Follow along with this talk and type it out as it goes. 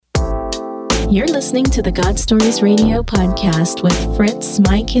You're listening to the God Stories Radio podcast with Fritz,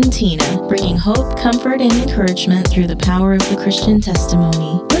 Mike, and Tina, bringing hope, comfort, and encouragement through the power of the Christian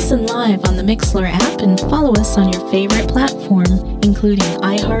testimony. Listen live on the Mixlr app and follow us on your favorite platform, including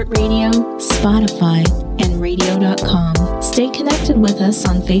iHeartRadio, Spotify, and radio.com. Stay connected with us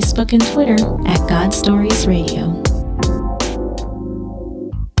on Facebook and Twitter at God Stories Radio.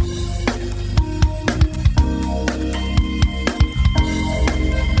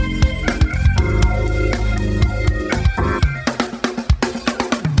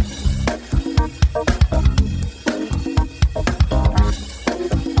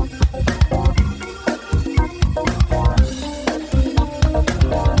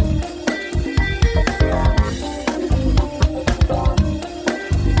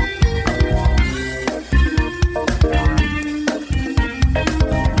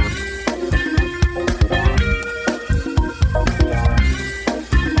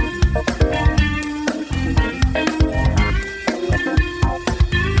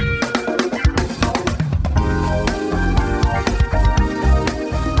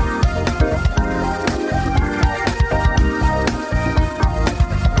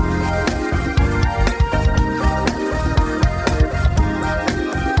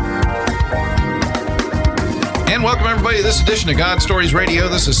 This edition of God Stories Radio,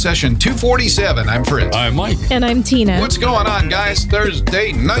 this is session 247. I'm Fritz. I'm Mike. And I'm Tina. What's going on, guys?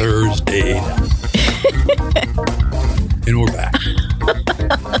 Thursday night. And we're back.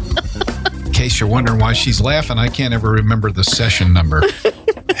 In case you're wondering why she's laughing, I can't ever remember the session number.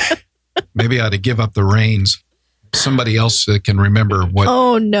 Maybe I ought to give up the reins. Somebody else that can remember what.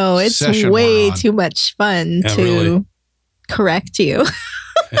 Oh, no. It's way too much fun to correct you.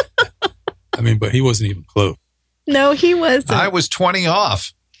 I mean, but he wasn't even close. No, he wasn't. I was 20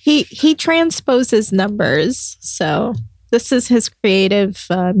 off. He transposes numbers, so this is his creative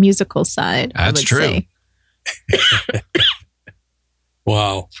musical side. That's true. Say.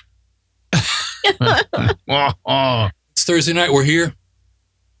 Wow. It's Thursday night. We're here.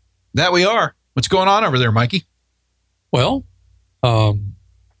 That we are. What's going on over there, Mikey? Well, living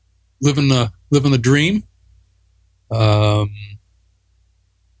the dream.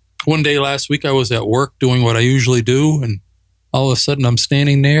 One day last week, I was at work doing what I usually do, and all of a sudden I'm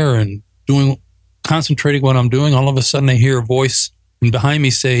standing there and concentrating what I'm doing. All of a sudden I hear a voice from behind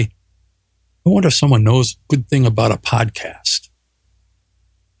me say, I wonder if someone knows a good thing about a podcast.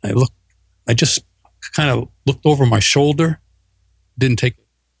 I just kind of looked over my shoulder, didn't take a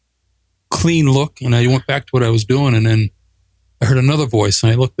clean look, and I went back to what I was doing, and then I heard another voice,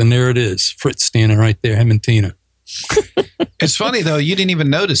 and I looked, and there it is, Fritz standing right there, him and Tina. It's funny, though, you didn't even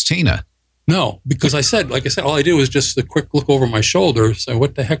notice Tina. No, because like I said, all I did was just a quick look over my shoulder. So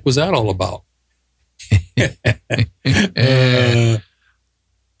what the heck was that all about?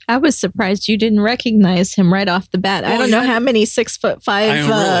 I was surprised you didn't recognize him right off the bat. Well, I don't know how many 6'5".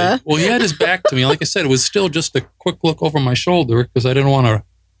 Really. Well, he had his back to me. Like I said, it was still just a quick look over my shoulder because I didn't want to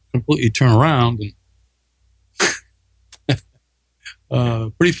completely turn around.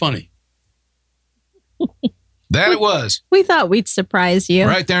 And pretty funny. That it was. We thought we'd surprise you.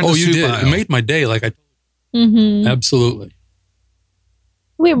 Right there in the you soup did. aisle. It made my day. Absolutely.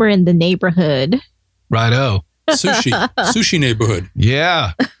 We were in the neighborhood. Righto. Sushi neighborhood.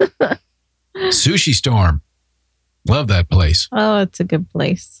 Yeah. Sushi Storm. Love that place. Oh, it's a good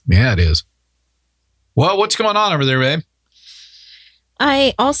place. Yeah, it is. Well, what's going on over there, babe?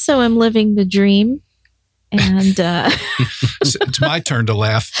 I also am living the dream. And it's my turn to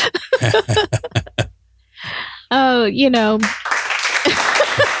laugh. Oh,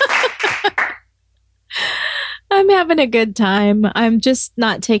 I'm having a good time. I'm just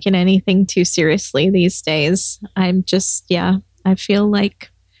not taking anything too seriously these days. I feel like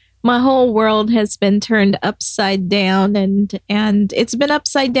my whole world has been turned upside down and it's been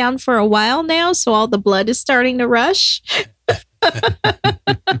upside down for a while now. So all the blood is starting to rush.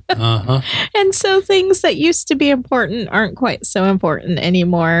 And so things that used to be important aren't quite so important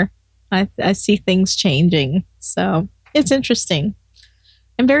anymore. I see things changing. So it's interesting.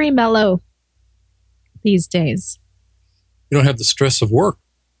 I'm very mellow these days. You don't have the stress of work.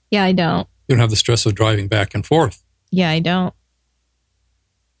 Yeah, I don't. You don't have the stress of driving back and forth. Yeah, I don't.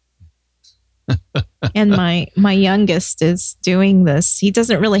 And my youngest is doing this. He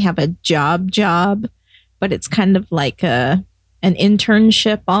doesn't really have a job, but it's kind of like an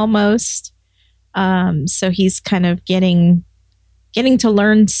internship almost. So he's kind of getting to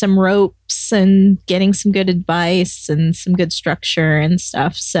learn some ropes and getting some good advice and some good structure and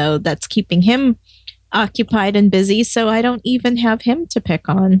stuff. So that's keeping him occupied and busy. So I don't even have him to pick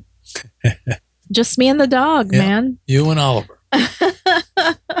on. Just me and the dog, man. You and Oliver.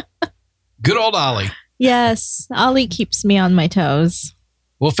 Good old Ollie. Yes, Ollie keeps me on my toes.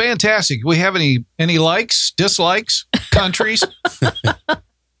 Well, fantastic. We have any likes, dislikes, countries,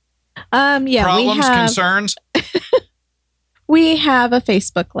 Yeah, problems, concerns? we have a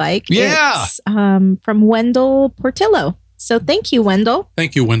Facebook like. Yeah. It's, from Wendell Portillo. So thank you, Wendell.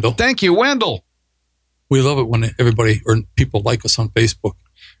 Thank you, Wendell. Thank you, Wendell. We love it when everybody or people like us on Facebook.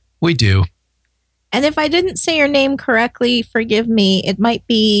 We do. And if I didn't say your name correctly, forgive me. It might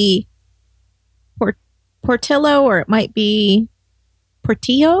be Portillo or it might be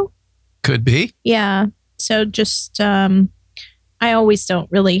Portillo. Could be. Yeah. So just I always don't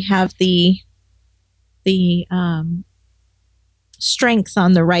really have the strength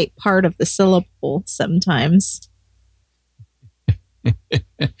on the right part of the syllable sometimes.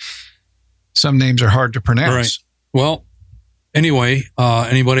 Some names are hard to pronounce. Right. Well, anyway,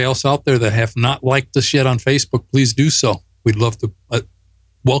 anybody else out there that have not liked us yet on Facebook, please do so. We'd love to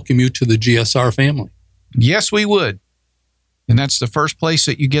welcome you to the GSR family. Yes, we would. And that's the first place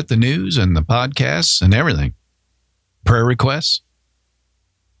that you get the news and the podcasts and everything. Prayer requests,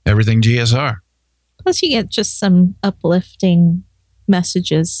 everything GSR. Plus, you get just some uplifting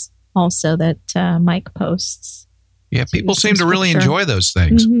messages also that Mike posts. Yeah, people some seem to really scripture. enjoy those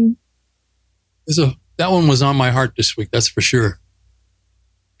things. Mhm. That one was on my heart this week, that's for sure.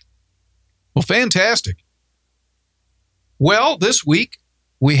 Well, fantastic. Well, this week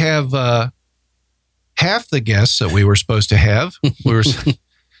we have half the guests that we were supposed to have.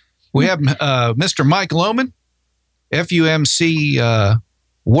 We have Mr. Mike Lohman, FUMC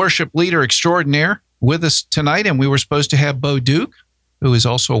worship leader extraordinaire, with us tonight, and we were supposed to have Bo Duke, who is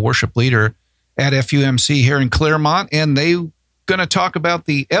also a worship leader at FUMC here in Claremont, and they going to talk about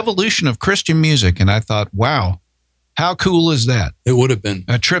the evolution of Christian music. And I thought, wow, how cool is that? It would have been,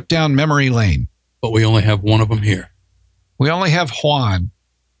 A trip down memory lane. but we only have one of them here. We only have Juan.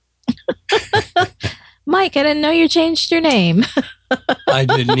 Mike, I didn't know you changed your name. I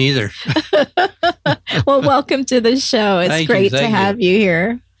didn't either. Well, welcome to the show. It's Thank you, great to thank have you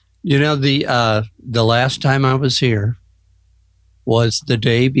here. You know, the last time I was here was the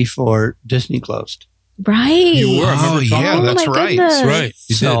day before Disney closed. Right. You were. I Oh, remember talking yeah, about that's my right. goodness. That's right.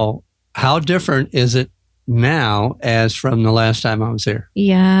 You did. So how different is it now as from the last time I was here?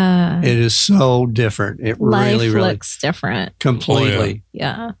 Yeah. It is so different. It Life really looks different. completely,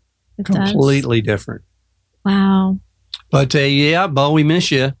 Yeah. It does. completely different. Wow. But yeah, Bo, we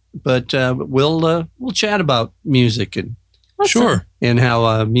miss you. But we'll chat about music and Awesome. Sure.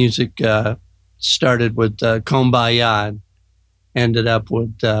 how music started with Kumbaya and ended up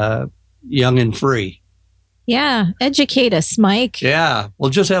with Young and Free. Yeah. Educate us, Mike. Yeah, we'll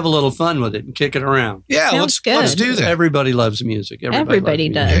just have a little fun with it and kick it around. Yeah, Sounds let's good. do that. Everybody loves music. Everybody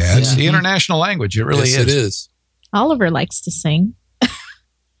loves does. music. Yeah, it's Yeah. the international language. It really Yes, it is. Oliver likes to sing.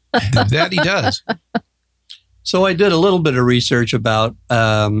 That he does. So I did a little bit of research about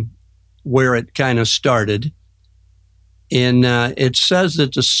where it kind of started. And it says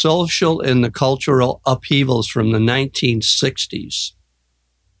that the social and the cultural upheavals from the 1960s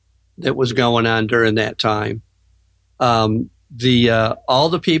that was going on during that time, all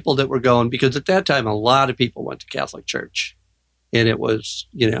the people that were going, because at that time, a lot of people went to Catholic Church. And it was,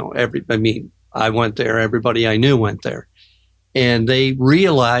 I went there, everybody I knew went there. And they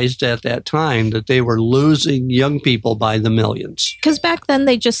realized at that time that they were losing young people by the millions. Because back then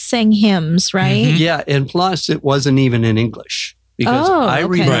they just sang hymns, right? Mhm. Yeah, and plus it wasn't even in English because Oh, I okay.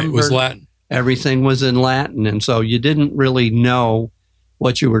 remember Right. It was Latin. everything was in Latin, and so you didn't really know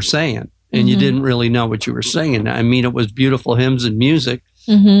what you were saying, and you Mhm. didn't really know what you were singing. I mean, it was beautiful hymns and music,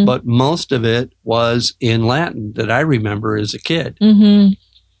 Mm-hmm. but most of it was in Latin that I remember as a kid Mm-hmm.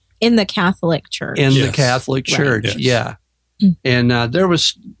 In the Catholic Church. in the Yes. Catholic Right. Church. Yes. Yeah. Mm. And there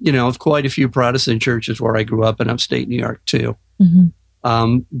was, quite a few Protestant churches where I grew up in upstate New York too.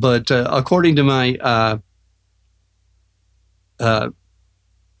 Mhm. But according to my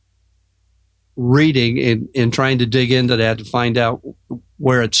reading and trying to dig into that to find out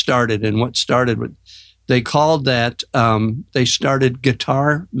where it started and what started with, they called that, they started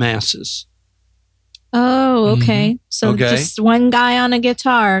guitar masses. Oh, okay. So Okay. just one guy on a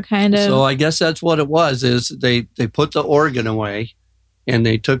guitar, kind of. So I guess that's what it was, is they put the organ away and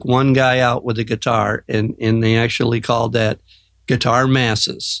they took one guy out with a guitar and they actually called that guitar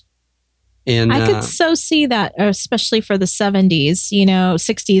masses. And I could so see that, especially for the 70s,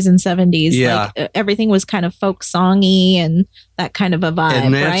 60s and 70s. Yeah. Like everything was kind of folk songy and that kind of a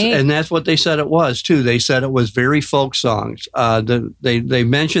vibe, right? and that's what they said it was too. They said it was very folk songs. They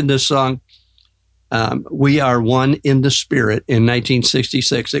mentioned this song, "We Are One in the Spirit" in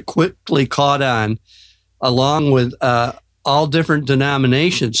 1966. It quickly caught on, along with all different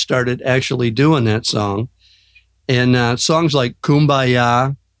denominations started actually doing that song. And songs like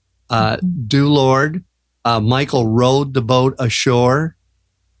Kumbaya, Do Lord, Michael rowed the boat ashore,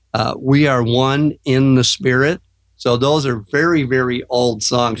 We Are One in the Spirit. So those are very, very old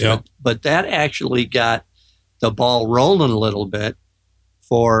songs. Yeah. But that actually got the ball rolling a little bit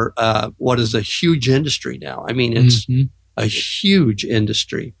for what is a huge industry now. I mean, it's a huge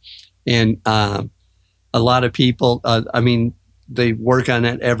industry. And a lot of people, they work on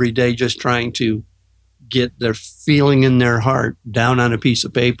it every day just trying to get their feeling in their heart down on a piece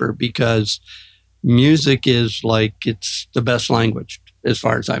of paper, because music is like, it's the best language as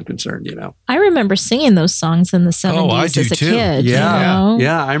far as I'm concerned, you know. I remember singing those songs in the 70s I do as a too. kid. Yeah. You know?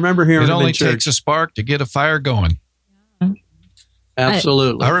 Yeah, I remember hearing It them only in church. takes a spark to get a fire going.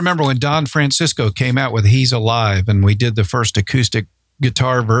 Absolutely. I remember when Don Francisco came out with He's Alive, and we did the first acoustic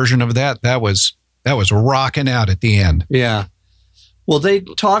guitar version of that. That was rocking out at the end. Yeah. Well, they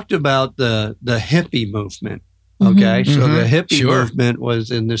talked about the hippie movement. Okay. So the hippie movement was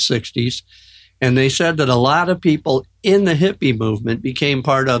in the 60s. And they said that a lot of people in the hippie movement became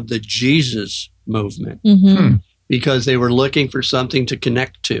part of the Jesus movement because they were looking for something to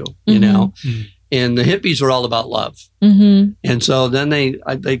connect to, you know. And the hippies were all about love. And so then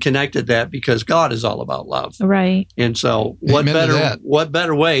they connected that because God is all about love. Right. And so what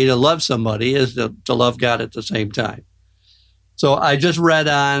better way to love somebody is to love God at the same time. So I just read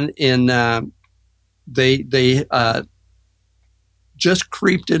on in they just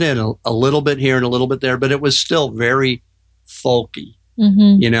creeped it in a little bit here and a little bit there, but it was still very folky,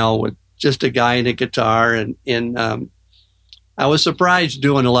 you know, with just a guy and a guitar. And I was surprised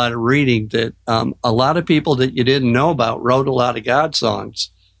doing a lot of reading that a lot of people that you didn't know about wrote a lot of God songs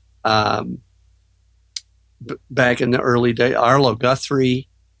back in the early days. Arlo Guthrie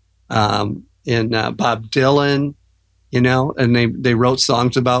and Bob Dylan, you know, and they wrote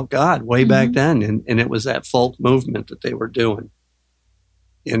songs about God way back then. And it was that folk movement that they were doing.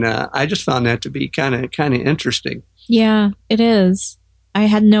 And I just found that to be kind of interesting. Yeah, it is. I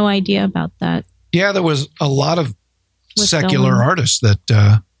had no idea about that. Yeah, there was a lot of With secular Dylan. artists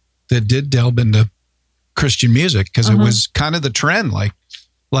that did delve into Christian music because it was kind of the trend,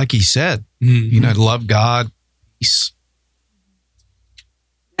 like he said. You know, love God, peace.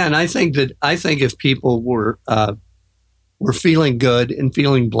 And I think if people were feeling good and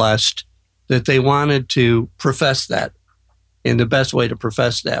feeling blessed, that they wanted to profess that. And the best way to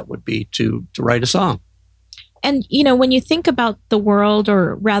profess that would be to write a song. And, you know, when you think about the world,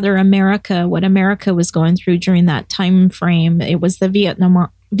 or rather America, what America was going through during that time frame, it was the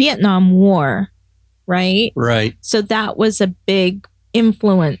Vietnam War, right? Right. So that was a big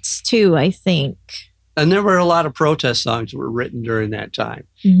influence too, I think. And there were a lot of protest songs that were written during that time.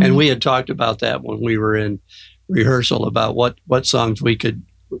 And we had talked about that when we were in rehearsal about what songs we could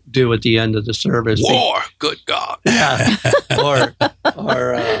do at the end of the service. War, good God. Yeah. or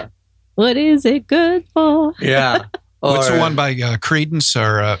What is it good for? yeah. Or, What's the one by Creedence,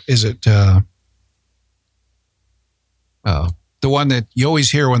 or is it the one that you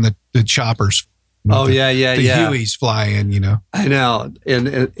always hear when the choppers? Oh, the yeah. Hueys fly in, you know. I know. And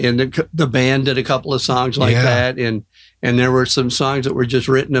the band did a couple of songs like that. And there were some songs that were just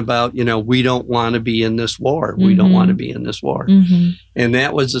written about, you know, we don't want to be in this war. We don't want to be in this war. And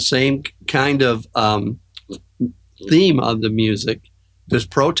that was the same kind of theme of the music, this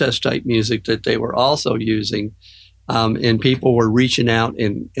protest type music that they were also using. And people were reaching out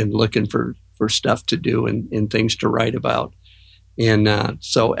and looking for stuff to do and things to write about. And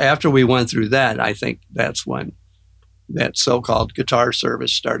so after we went through that, I think that's when that so-called guitar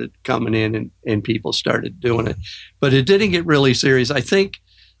service started coming in and people started doing it. But it didn't get really serious. I think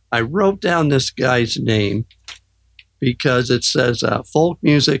I wrote down this guy's name because it says folk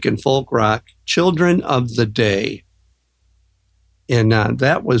music and folk rock, Children of the Day. And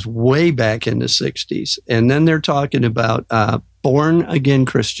that was way back in the 60s. And then they're talking about Born Again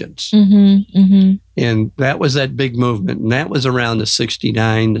Christians. And that was that big movement. And that was around the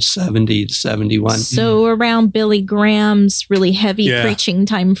 69, the 70, the 71. So around Billy Graham's really heavy preaching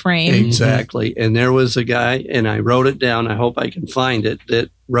time frame. Exactly. And there was a guy, and I wrote it down, I hope I can find it,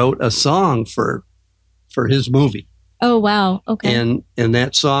 that wrote a song for his movie. Oh, wow. Okay. And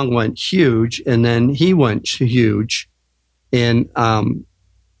that song went huge, and then he went huge. And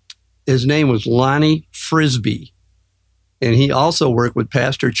his name was Lonnie Frisbee. And he also worked with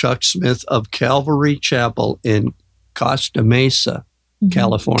Pastor Chuck Smith of Calvary Chapel in Costa Mesa,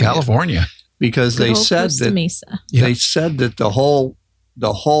 California. Because they said Costa Mesa. they said that the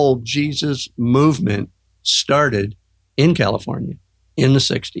whole Jesus movement started in California in the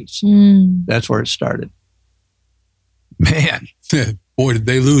 60s. That's where it started. Man, Boy, did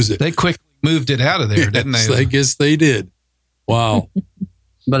they lose it. they quickly moved it out of there, didn't Yes, they? I guess they did. Wow.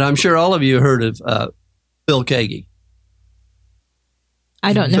 But I'm sure all of you heard of Phil Keaggy.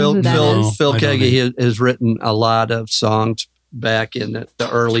 I don't know Phil, who that Phil, is. Phil I don't Keaggy has written a lot of songs back in the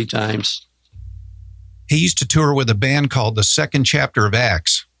early times. He used to tour with a band called The Second Chapter of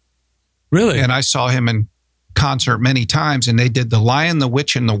Acts. Really? And I saw him in concert many times, and they did The Lion, the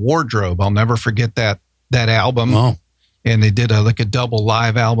Witch, and the Wardrobe. I'll never forget that album. Wow. And they did a double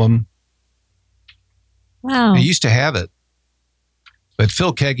live album. Wow. I used to have it. But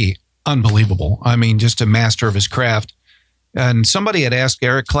Phil Keaggy, unbelievable. I mean, just a master of his craft. And somebody had asked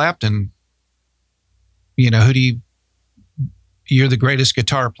Eric Clapton, you're the greatest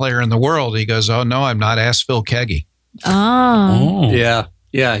guitar player in the world. He goes, oh, no, I'm not. Ask Phil Keaggy. Oh. Oh.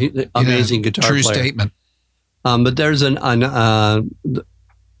 Yeah, amazing guitar True player. statement. But there's another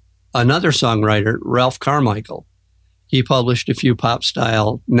songwriter, Ralph Carmichael. He published a few pop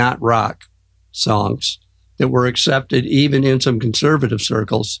style, not rock songs that were accepted even in some conservative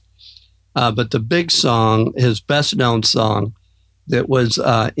circles. But the big song, his best known song that was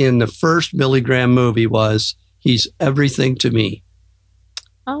in the first Billy Graham movie was He's Everything to Me.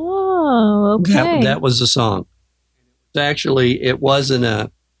 Oh, okay. That was the song. Actually, it wasn't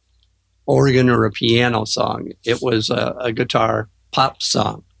a organ or a piano song. It was a guitar pop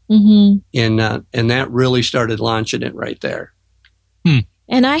song. Mm-hmm. And that really started launching it right there.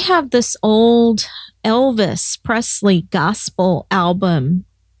 And I have this old Elvis Presley gospel album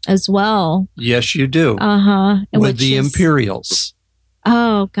as well. Yes, you do. Uh-huh. With the Imperials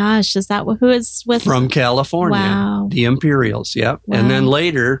Oh, gosh. Is that who is with? from California. Wow. The Imperials, yep. Wow. And then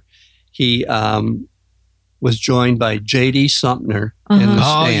later, he was joined by J.D. Sumner and the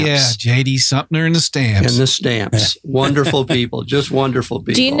Oh, Stamps. yeah. J.D. Sumner and the Stamps. And the Stamps. Wonderful people. Just wonderful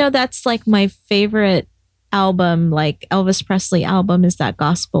people. Do you know that's like my favorite album, like Elvis Presley album, is that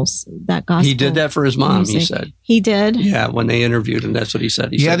gospel? He did that for his mom, he music. said. He did? Yeah, when they interviewed him, that's what he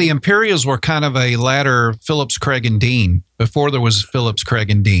said. He Yeah, said, the Imperials were kind of a latter Phillips, Craig, and Dean before there was Phillips, Craig,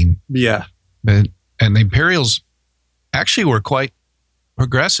 and Dean. yeah. And the Imperials actually were quite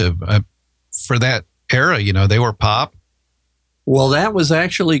progressive for that era. They were pop. Well, that was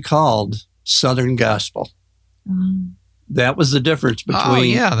actually called Southern Gospel. Um, That was the difference between Oh,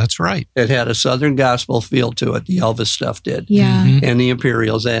 yeah, that's right. it had a Southern Gospel feel to it, the Elvis stuff did, yeah. Mhm. and the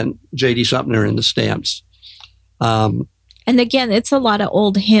Imperials and J.D. Sumner and the Stamps. And again, it's a lot of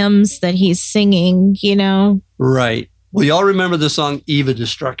old hymns that he's singing, Right. Well, y'all remember the song Eve of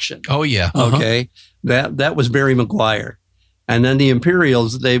Destruction? Oh, yeah. Uh-huh. Okay. That was Barry McGuire. And then the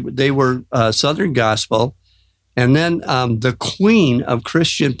Imperials, they were Southern Gospel. And then the queen of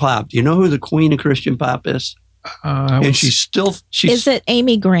Christian pop. Do you know who the queen of Christian pop is? And she's Is it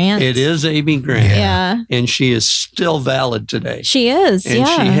Amy Grant? it is Amy Grant. Yeah. And she is still valid today. She is. And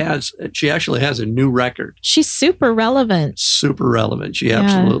yeah. she actually has a new record. She's super relevant. Super relevant. She Yeah.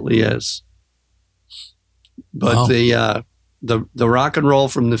 absolutely is. But Wow. the rock and roll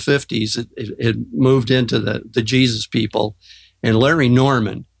from the 50s, it moved into the Jesus people. And Larry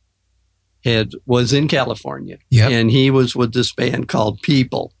Norman was in California. Yep. And he was with this band called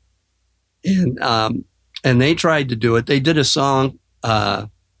People. And they tried to do it. They did a song that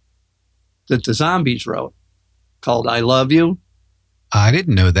the Zombies wrote called I Love You. I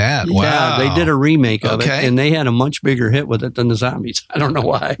didn't know that. Wow. Yeah, they did a remake of it, Okay. and they had a much bigger hit with it than the Zombies. I don't know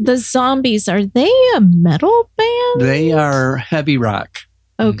why. The Zombies, are they a metal band? They are heavy rock.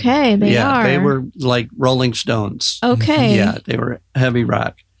 Okay, they are. They were like Rolling Stones. Okay. Yeah, they were heavy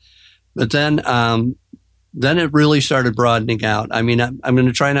rock. But then it really started broadening out. I mean, I'm going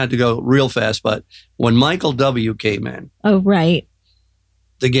to try not to go real fast, but when Michael W. came in, Oh, right.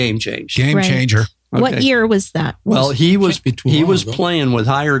 the game changed. Game Right. changer. What Okay. year was that? Well, he was Can't be too he long was ago. playing with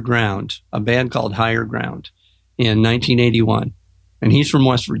Higher Ground, a band called Higher Ground, in 1981, and he's from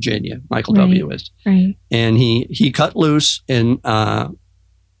West Virginia. Michael Right. W. is, Right. and he cut loose and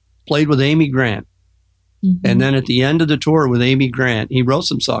played with Amy Grant. Mhm. And then at the end of the tour with Amy Grant, he wrote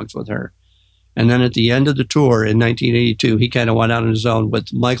some songs with her. And then at the end of the tour in 1982, he kind of went out on his own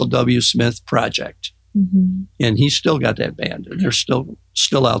with Michael W. Smith Project, Mhm. and he's still got that band. They're still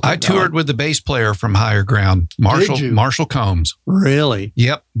out there. I toured with the bass player from Higher Ground, Did you? Marshall Combs. Really?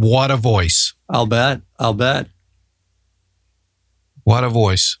 Yep. What a voice. I'll bet. What a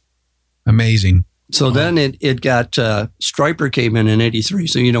voice. Amazing. So then it got Stryper came in '83.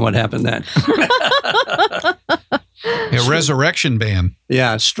 So you know what happened then. A resurrection band.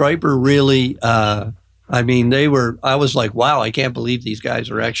 Yeah, Stryper really. I mean, I was like, wow, I can't believe these guys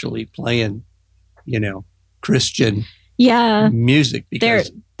are actually playing, Christian Yeah. music.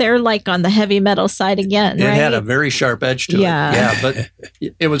 Because they're like on the heavy metal side again, It right? had a very sharp edge to Yeah. it. Yeah,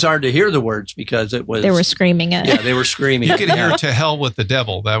 but it was hard to hear the words because it was. They were screaming it. Yeah, they were screaming. You could hear "To Hell with the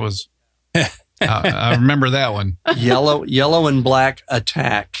Devil." That was. I remember that one. Yellow and Black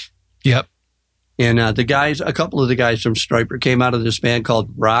Attack. Yep. And a couple of the guys from Stryper came out of this band called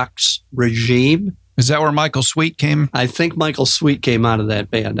Rock's Regime. Is that where Michael Sweet came? I think Michael Sweet came out of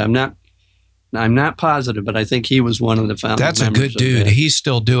that band. I'm not positive, but I think he was one of the founding That's a members good of dude. that. He's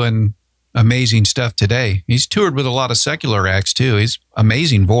still doing amazing stuff today. He's toured with a lot of secular acts too. He's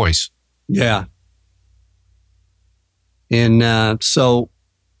amazing voice. Yeah. And so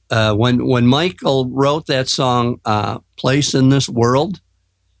when Michael wrote that song, Place in This World,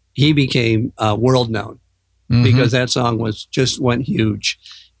 he became world known Mhm. because that song went huge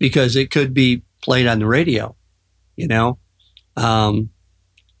because it could be played on the radio, you know?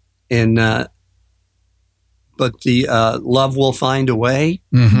 But the Love Will Find a Way,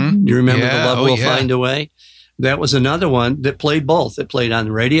 Mhm. you remember Yeah, the Love oh, Will yeah. Find a Way? That was another one that played both. It played on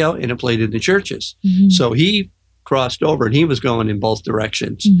the radio and it played in the churches. Mhm. So he crossed over and he was going in both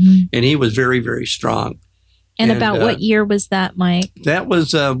directions. Mhm. And he was very, very strong. And And, about what year was that, Mike? That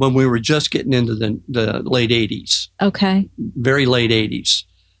was when we were just getting into the late 80s, Okay. very late 80s.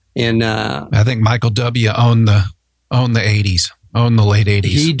 And I think Michael W. owned the 80s, owned the late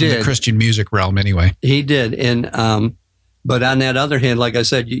 80s. He in did. the Christian music realm, anyway. he did. And but on that other hand, like I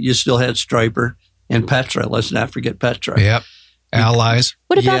said, you still had Stryper and Petra. Let's not forget Petra. Yep. Allies.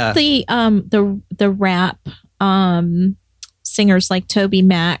 What about the rap singers like Toby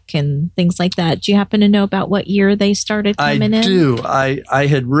Mac and things like that? Do you happen to know about what year they started I coming in? do. I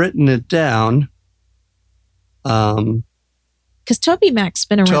had written it down. Because Toby Mac's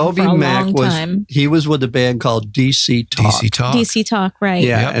been around Toby for a Mac long time. he was with a band called DC Talk. DC Talk. DC Talk, right?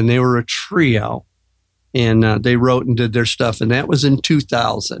 Yeah, Yep. and they were a trio. And they wrote and did their stuff. And that was in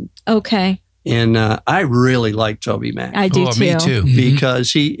 2000. Okay. And I really like Toby Mac I do Oh, too. me too.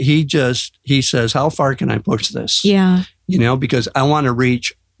 because he says, how far can I push this? Yeah. You know, because I want to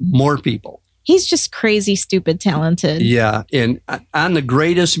reach more people. He's just crazy, stupid, talented. Yeah. And on the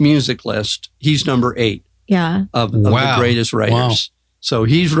greatest music list, he's number 8 Yeah. of Wow. the greatest writers. Wow. So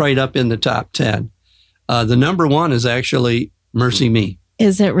he's right up in the top 10. The number 1 is actually Mercy Me.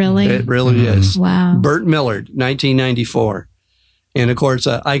 Is it really? It really Mhm. is. Wow. Burt Millard, 1994. And of course,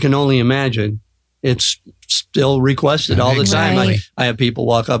 I can only imagine it's still requested all the time. Right. I have people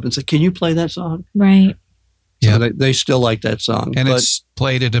walk up and say, can you play that song? Right. Yeah. So they still like that song. And But- it's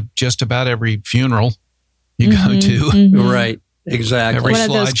played at just about every funeral you go Mhm, to. mhm. right, exactly. Every One of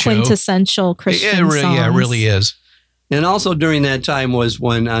those slideshow. quintessential Christian songs. Yeah, it really is. And also during that time was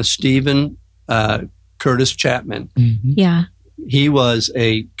when Stephen Curtis Chapman, Yeah. he was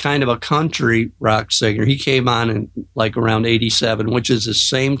a kind of a country rock singer. He came on in like around 87, which is the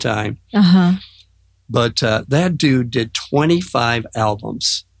same time. Uh-huh. But that dude did 25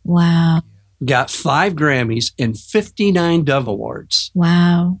 albums, Wow. got 5 Grammys and 59 Dove Awards.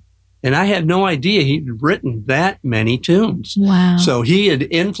 Wow. And I had no idea he'd written that many tunes. Wow. So he had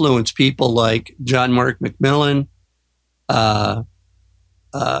influenced people like John Mark McMillan,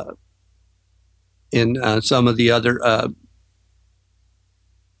 and some of the other,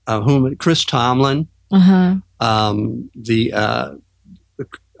 Chris Tomlin, uh-huh. the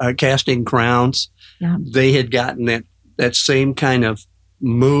Casting Crowns. Yeah. They had gotten that same kind of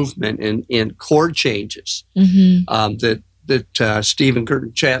movement in chord changes Mm-hmm. that Stephen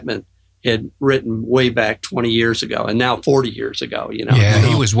Curtis Chapman had written way back 20 years ago, and now 40 years ago. You know, Yeah,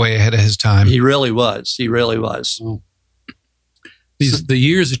 he was way ahead of his time. He really was. He really was. The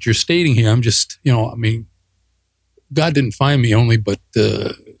years that you're stating here, I'm just, I mean, God didn't find me only, but,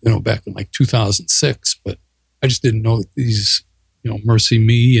 back in like 2006, but I just didn't know that these, Mercy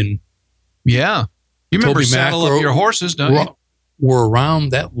Me and Yeah. You remember Toby Saddle Mac Up Your Horses, don't you? were around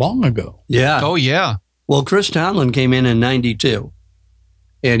that long ago. Yeah. Oh, yeah. Well, Chris Tomlin came in 92,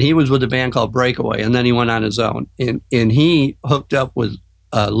 and he was with a band called Breakaway, and then he went on his own. And he hooked up with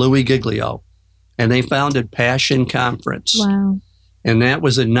Louis Giglio, and they founded Passion Conference. Wow. And that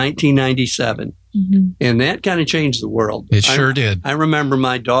was in 1997. Mm-hmm. And that kind of changed the world. It sure did. I remember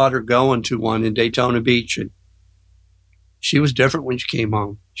my daughter going to one in Daytona Beach, and she was different when she came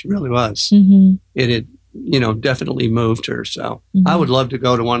home. She really was. Mm-hmm. It had, definitely moved her. So Mhm. I would love to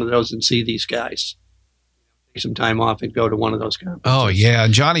go to one of those and see these guys. Take some time off and go to one of those conferences. Oh, yeah.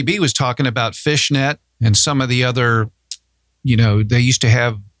 And Johnny B was talking about Fishnet and some of the other, they used to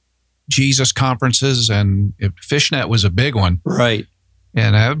have Jesus conferences, and Fishnet was a big one. Right.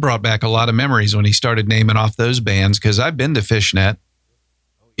 And it brought back a lot of memories when he started naming off those bands, because I've been to Fishnet.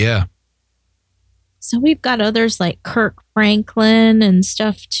 Yeah. So we've got others like Kirk Franklin and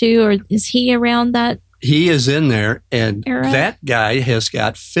stuff too, or is he around that? He is in there, and Era? that guy has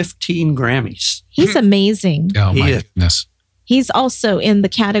got 15 Grammys. He's amazing. Oh, my He is. goodness. He's also in the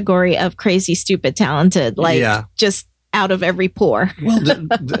category of crazy, stupid, talented, like Yeah. just out of every pore. Well,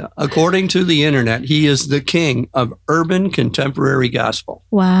 according to the internet, he is the king of urban contemporary gospel.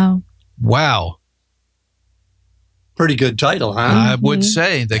 Wow. Wow. Pretty good title, huh? I would Mhm.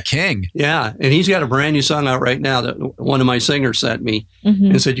 say the king. Yeah, and he's got a brand new song out right now that one of my singers sent me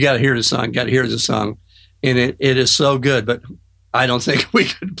Mhm. and said, "You got to hear this song. Got to hear this song," and it is so good. But I don't think we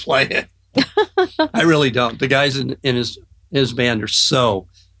could play it. I really don't. The guys in his band are so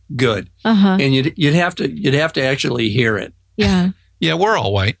good, Uh-huh. and you'd have to actually hear it. Yeah. Yeah, we're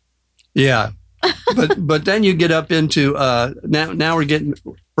all white. Yeah, but then you get up into now we're getting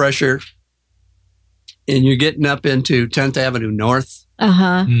fresher, and you're getting up into 10th Avenue North.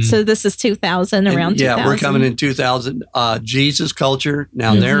 Uh-huh. Mm. So this is 2000, And around 2000. yeah, we're coming in 2000. Jesus Culture.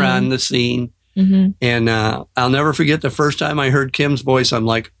 Now they're Mhm. on the scene. Hmm. And I'll never forget the first time I heard Kim's voice. I'm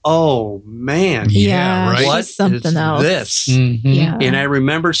like, oh, man. Yeah, right. she's What something is else. this? Mhm. Yeah. And I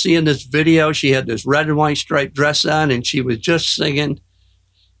remember seeing this video. She had this red and white striped dress on, and she was just singing.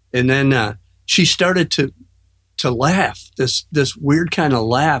 And then she started to laugh, this weird kind of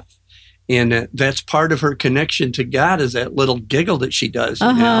laugh. And that's part of her connection to God, is that little giggle that she does. You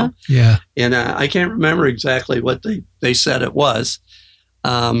Uh-huh. know? Yeah. And I can't remember exactly what they said it was.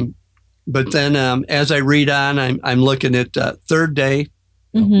 But then as I read on, I'm looking at Third Day,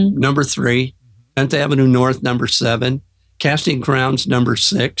 Hmm. number 3, 10th Avenue North, number 7, Casting Crowns, number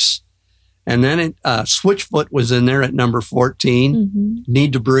 6. And then Switchfoot was in there at number 14, Hmm.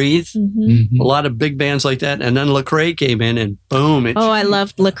 Need to Breathe. Hmm. Mhm. A lot of big bands like that. And then Lecrae came in, and boom. It Oh, I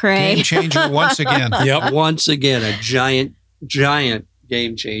loved Lecrae. Game changer once again. Yep. once again, a giant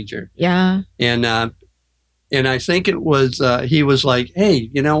game changer. Yeah. And I think it was he was like, hey,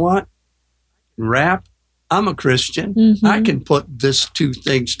 you know what? Rap. I'm a Christian. Mhm. I can put this two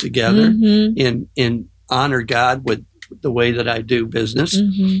things together Mhm. and honor God with the way that I do business.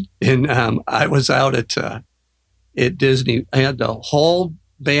 Mhm. And I was out at Disney. I had the whole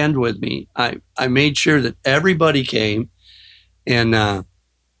band with me. I made sure that everybody came, and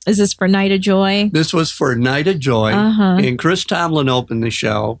Is this for Night of Joy? this was for Night of Joy. Uh-huh. And Chris Tomlin opened the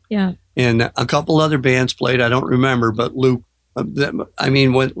show. Yeah. And a couple other bands played. I don't remember, but Luke. When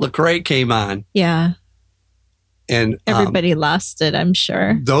Lecrae came on, Yeah. and Everybody lost it, I'm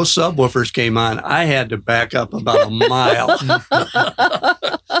sure. those subwoofers came on, I had to back up about a mile.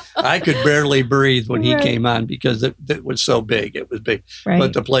 I could barely breathe when he Right. came on because it was so big. It was big, Right.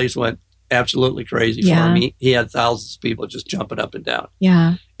 but the place went absolutely crazy Yeah. for him. He had thousands of people just jumping up and down,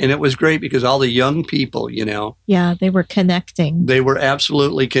 Yeah. and it was great because all the young people, Yeah. They were connecting. they were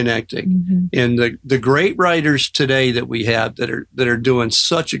absolutely connecting. Mhm. And the great writers today that we have that are doing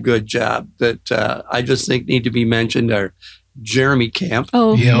such a good job that I just think need to be mentioned are Jeremy Camp.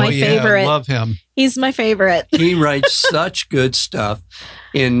 Oh, my yeah, favorite. love him. He's my favorite. He writes such good stuff,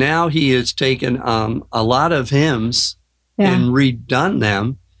 and now he has taken a lot of hymns Yeah. and redone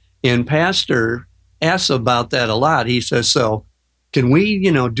them. And Pastor asks about that a lot. He says, "So, can we,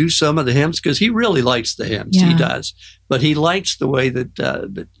 do some of the hymns?" Because he really likes the hymns. He Yeah. does, but he likes the way that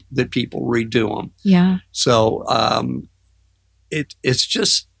that people redo them. Yeah. So it's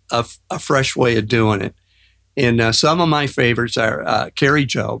just a fresh way of doing it. And some of my favorites are Carrie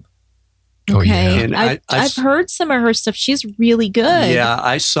Job. Oh, Okay. yeah. And I've heard some of her stuff. She's really good. Yeah,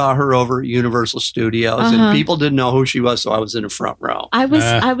 I saw her over at Universal Studios, Uh-huh. and people didn't know who she was, so I was in the front row. I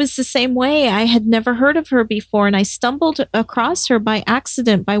was the same way. I had never heard of her before, and I stumbled across her by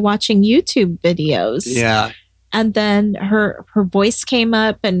accident by watching YouTube videos. Yeah, And then her voice came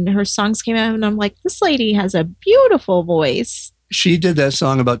up and her songs came out, and I'm like, this lady has a beautiful voice. she did that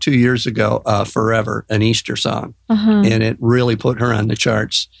song about 2 years ago, "Forever," an Easter song, Uh-huh. and it really put her on the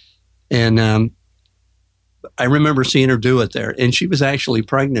charts. And I remember seeing her do it there, and she was actually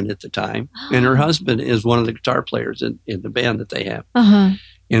pregnant at the time, and her husband is one of the guitar players in the band that they have. Uh-huh.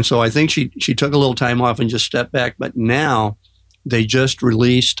 And so I think she took a little time off and just stepped back. But now they just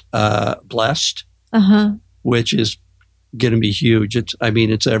released "Blessed," Uh-huh. which is going to be huge. It's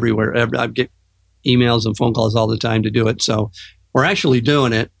everywhere. I get emails and phone calls all the time to do it. So we're actually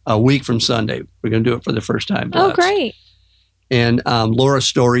doing it a week from Sunday. We're going to do it for the first time. Oh, Blessed. great. And Laura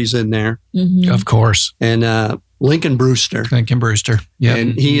Story's in there, Mhm. Of course. and Lincoln Brewster. Thank you, Brewster. Yeah.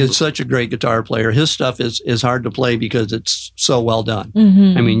 And he is such a great guitar player. His stuff is hard to play because it's so well done.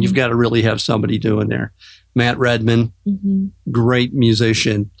 Mhm. I mean, you've got to really have somebody doing there. Matt Redman, Mhm. great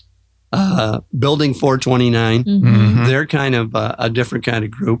musician. Building 429, Mhm. Mhm. they're kind of a different kind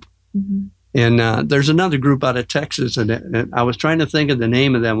of group. Mhm. And there's another group out of Texas, and I was trying to think of the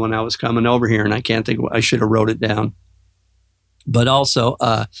name of them when I was coming over here, and I can't think. I should have wrote it down. But also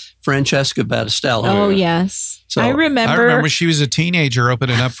Francesca Battistello. Oh, yes. So, I remember. I remember she was a teenager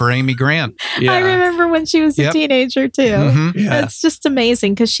opening up for Amy Grant. Yeah. I remember when she was a Yep. teenager, too. Mhm. Yeah. It's just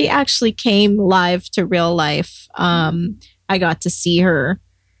amazing because she actually came live to real life. I got to see her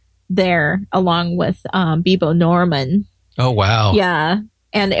there along with Bebo Norman. Oh, wow. Yeah.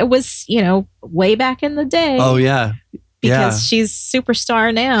 And it was, way back in the day. Oh, yeah. Because she's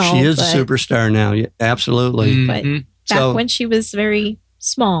superstar now. She is but a superstar now. Yeah, absolutely. Mhm. Back when she was very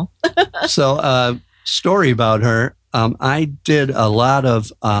small. So, story about her. I did a lot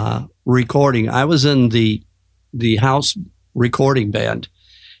of recording. I was in the house recording band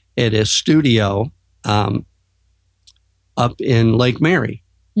at a studio up in Lake Mary,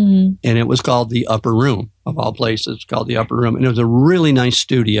 Mhm. and it was called the Upper Room, of all places. It's called the Upper Room, and it was a really nice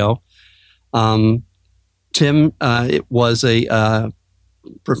studio. Tim, it was a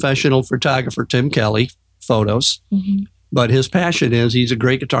professional photographer, Tim Kelly, photos. Mhm. But his passion is he's a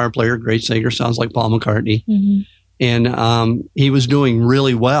great guitar player, great singer, sounds like Paul McCartney. Mhm. And he was doing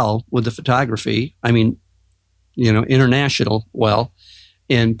really well with the photography. I mean, international well,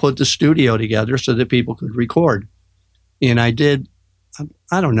 and put the studio together so that people could record. And I did,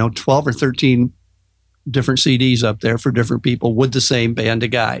 12 or 13 different CDs up there for different people with the same band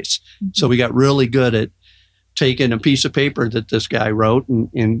of guys. So we got really good at taking a piece of paper that this guy wrote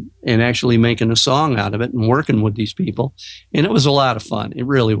and actually making a song out of it and working with these people. And it was a lot of fun. It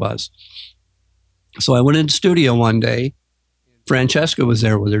really was. So I went into the studio one day. Francesca was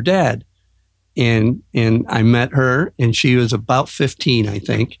there with her dad. And I met her, and she was about 15, I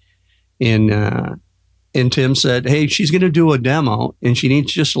think. And Tim said, hey, she's going to do a demo, and she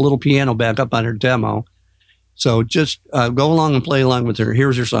needs just a little piano backup on her demo. So just go along and play along with her.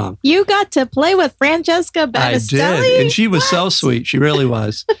 Here's her song. You got to play with Francesca Battistelli? I did, and she was so What? sweet. She really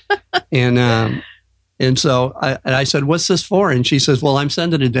was. And so I said, what's this for? And she says, well, I'm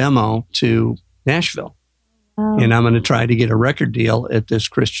sending a demo to Nashville, Oh, and I'm going to try to get a record deal at this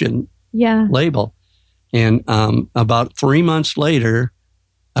Christian yeah. label. And about 3 months later,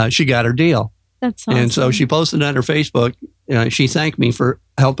 she got her deal. That's awesome. And so she posted on her Facebook. She thanked me for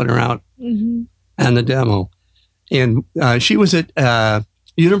helping her out Mhm. on the demo. And she was at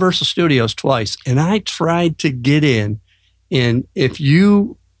Universal Studios twice, and I tried to get in. And if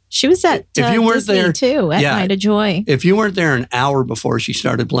you She was at If you weren't Disney there- too, at yeah. Night of Joy. weren't there an hour before she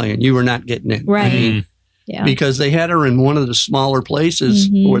started playing, you were not getting in. Right. I mean, Yeah. because they had her in one of the smaller places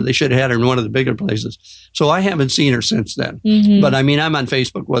Mhm. where they should have had her in one of the bigger places. So I haven't seen her since then. Mhm. But I mean, I'm on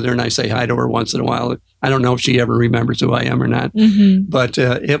Facebook with her and I say hi to her once in a while. I don't know if she ever remembers who I am or not. Mhm. But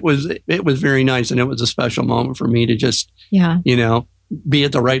it was very nice, and it was a special moment for me to just, Yeah. be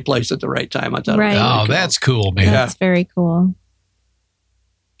at the right place at the right time. I thought, Right. it was Oh, really cool. that's cool, man. Yeah. That's very cool.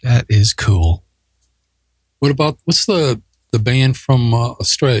 That is cool. What's the band from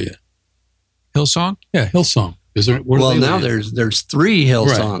Australia? Hillsong? Yeah, Hillsong. Is there? where do Well, they now land? there's 3 Hill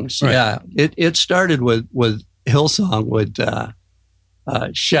Right, songs. right. Yeah, it started with Hillsong with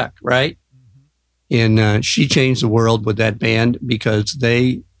Sheck, right? And she changed the world with that band because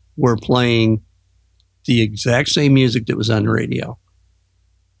they were playing the exact same music that was on the radio.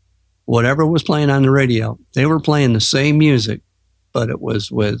 Whatever was playing on the radio, they were playing the same music, but it was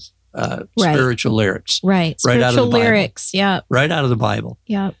with Right. spiritual lyrics, Right. Right out of Spiritual the Bible. lyrics. Yep. right out of the Bible.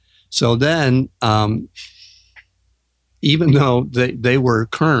 Yep. So then, even though they were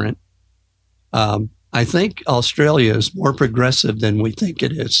current, I think Australia is more progressive than we think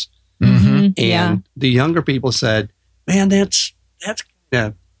it is. Mhm. And Yeah. the younger people said, man, that's kind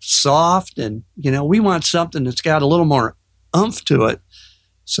of soft. And, we want something that's got a little more oomph to it.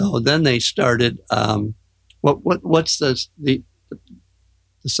 So then they started, what's the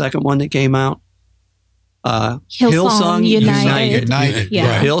second one that came out? Hillsong United. United.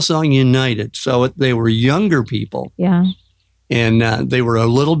 Yeah. Right. Hillsong United. So they were younger people, Yeah. and they were a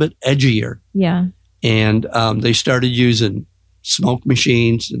little bit edgier. Yeah. And they started using smoke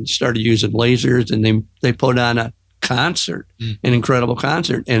machines and started using lasers, and they put on a concert, an incredible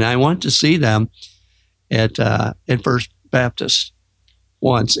concert. And I went to see them at First Baptist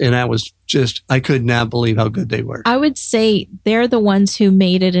once, and I could not believe how good they were. I would say they're the ones who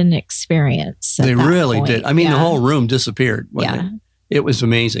made it an experience. at They that really point. did. I mean, Yeah. the whole room disappeared. Yeah. It was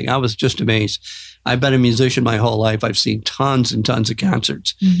amazing. I was just amazed. I've been a musician my whole life. I've seen tons and tons of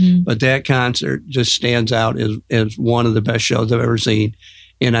concerts, Mhm. but that concert just stands out as one of the best shows I've ever seen.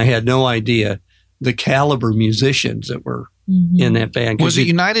 And I had no idea the caliber musicians that were Mhm. in that band. 'Cause Was it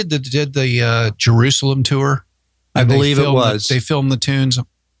United that did the Jerusalem tour? I And they believe it filmed was. They filmed the tunes.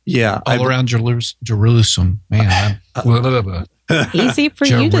 Yeah. all around Jerusalem. Man, Easy for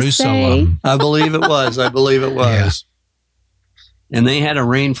you to say. Jerusalem. I believe it was. Yeah. And they had a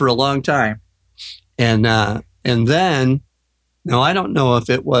reign for a long time. And then, now I don't know if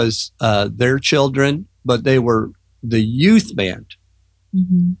it was their children, but they were the youth band.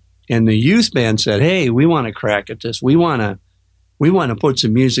 Mhm. And the youth band said, "Hey, we want to crack at this. We want to put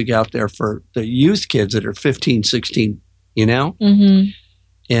some music out there for the youth kids that are 15, 16, you know?" Mhm.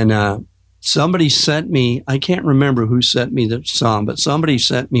 And somebody sent me, I can't remember who sent me the song, but somebody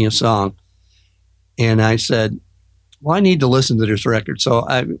sent me a song. And I said, well, I need to listen to this record. So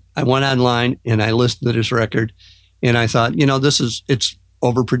I went online and I listened to this record. And I thought, it's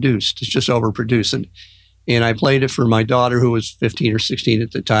overproduced. It's just overproduced. And I played it for my daughter, who was 15 or 16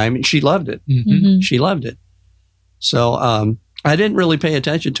 at the time, and she loved it. Mhm. She loved it. So I didn't really pay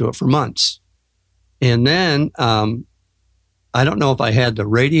attention to it for months. And then I don't know if I had the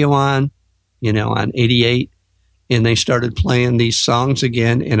radio on 88, and they started playing these songs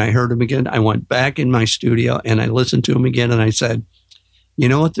again, and I heard them again. I went back in my studio and I listened to them again, and I said, you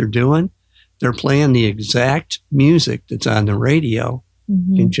know what they're doing? They're playing the exact music that's on the radio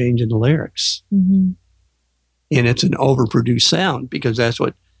Mhm. and changing the lyrics. Mhm. And it's an overproduced sound because that's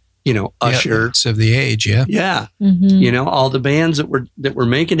what, Usher. It's of the age, yeah. Yeah. Mhm. All the bands that were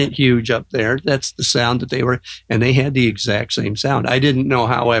making it huge up there, that's the sound that they were, and they had the exact same sound. I didn't know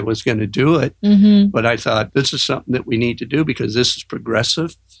how I was going to do it, Mhm. but I thought this is something that we need to do because this is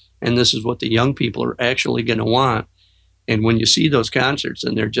progressive and this is what the young people are actually going to want. And when you see those concerts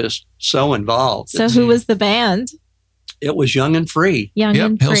and they're just so involved, So who was the band? it was Young and Free. Young Yep,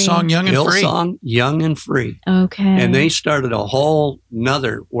 and Free. Hillsong Young and Free. Hillsong Young and Free. Okay. And they started a whole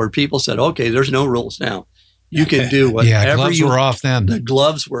nother where people said, okay, there's no rules now. You can do whatever Yeah, gloves were off then. The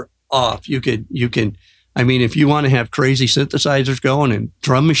gloves were off. You can, I mean, if you want to have crazy synthesizers going and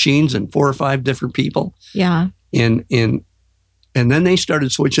drum machines and 4 or 5 different people, Yeah. and then they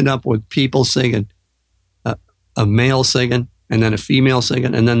started switching up with people singing, a male singing and then a female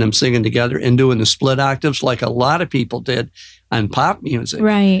singing and then them singing together and doing the split octaves like a lot of people did on pop music.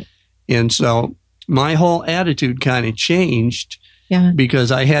 Right. And so my whole attitude kind of changed Yeah. because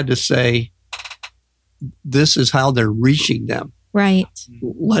I had to say, this is how they're reaching them. Right.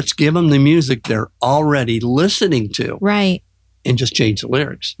 Let's give them the music they're already listening to Right. and just change the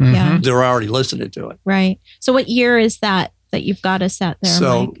lyrics. Mhm. Yeah. They're already listening to it. Right. So what year is that you've got us at there,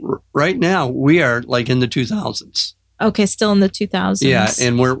 So Mike? right now we are like in the 2000s. Okay, still in the 2000s. Yeah,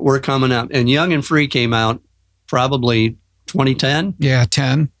 and we're coming up. And Young and Free came out probably 2010. Yeah,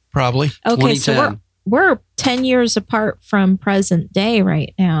 10, probably. okay, so 2010. we're 10 years apart from present day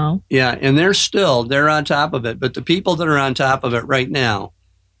right now. Yeah, and they're on top of it. But the people that are on top of it right now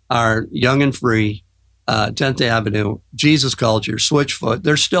are Young and Free, 10th Avenue, Jesus Culture, Switchfoot.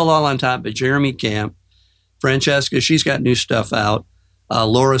 They're still all on top of it. Jeremy Camp, Francesca, she's got new stuff out.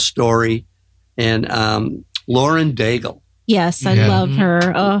 Laura Story, and Lauren Daigle. Yes, I Yeah. love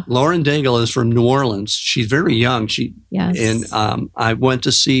her. Oh, Lauren Daigle is from New Orleans. She's very young. yes. And I went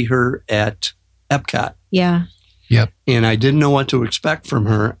to see her at Epcot. yeah. And I didn't know what to expect from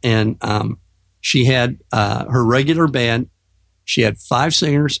her. And she had her regular band. She had 5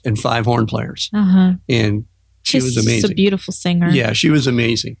 singers and 5 horn players. Uh-huh. And she was She's amazing. a beautiful singer. Yeah, she was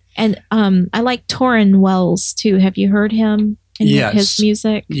amazing. And I like Torrin Wells too. Have you heard him and Yes. his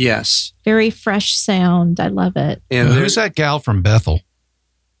music? Yes. Very fresh sound. I love it. And Who's that gal from Bethel?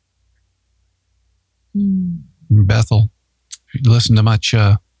 Mm. Bethel. You listen to much.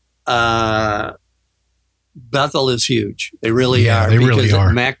 Bethel is huge. They really Yeah, are. they really because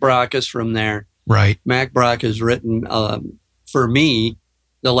are. Mac Brock is from there. Right. Mac Brock has written, for me,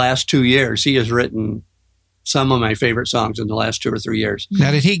 the last 2 years, he has written some of my favorite songs in the last 2 or 3 years.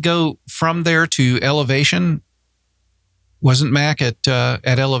 Now, did he go from there to Elevation? Wasn't Mac at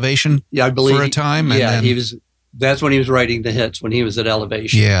Elevation Yeah, I believe for a time? Yeah, then, he was. That's when he was writing the hits. When he was at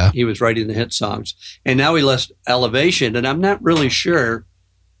Elevation, Yeah. he was writing the hit songs. And now he left Elevation, and I'm not really sure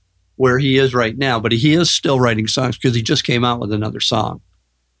where he is right now, but he is still writing songs because he just came out with another song.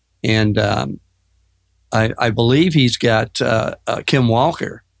 And I believe he's got Kim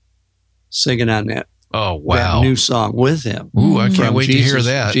Walker singing on that, Oh, that wow. new song with him. Ooh, I can't from wait to hear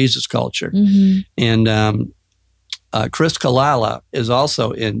that. Jesus Culture. hmm And Chris Kalala is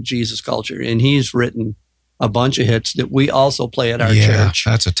also in Jesus Culture, and he's written a bunch of hits that we also play at our Yeah, church.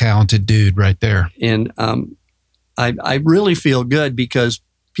 that's a talented dude right there. And I really feel good because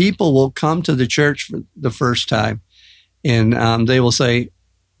people will come to the church for the first time, and they will say,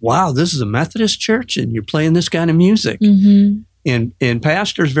 wow, this is a Methodist church, and you're playing this kind of music. hmm And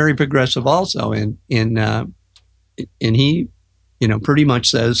pastor's very progressive also, and he pretty much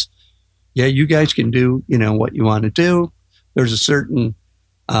says, yeah, you guys can do, what you want to do. There's a certain,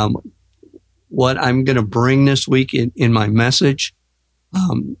 what I'm going to bring this week in my message.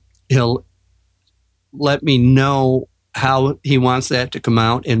 He'll let me know how he wants that to come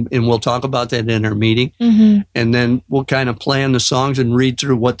out. And we'll talk about that in our meeting. Mm-hmm. And then we'll kind of plan the songs and read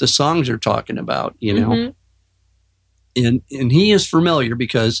through what the songs are talking about, Mm-hmm. And he is familiar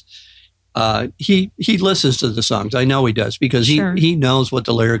because he listens to the songs. I know he does because Sure. he knows what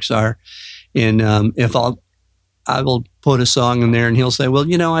the lyrics are. And if I will put a song in there and he'll say, well,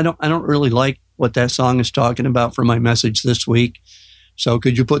 I don't really like what that song is talking about for my message this week. So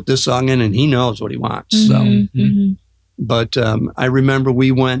could you put this song in? And he knows what he wants. So, Mm-hmm. Mm-hmm. but I remember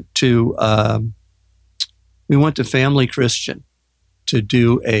we went to Family Christian to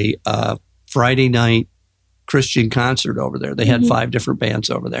do a Friday night Christian concert over there. They had Mhm. 5 different bands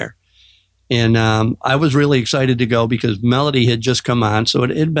over there. And I was really excited to go because Melody had just come on. So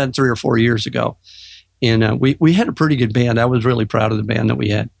it had been 3 or 4 years ago. And we had a pretty good band. I was really proud of the band that we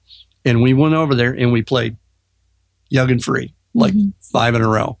had. And we went over there and we played Young and Free, like Mhm. 5 in a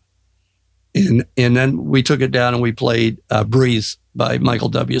row. And then we took it down and we played Breathe by Michael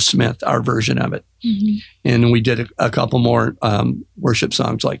W. Smith, our version of it. Mhm. And we did a couple more worship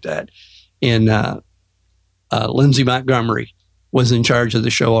songs like that. And Lindsey Montgomery was in charge of the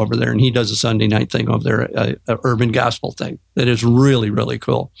show over there, and he does a Sunday night thing over there, a urban gospel thing that is really, really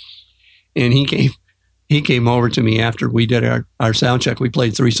cool. And he came over to me after we did our sound check. We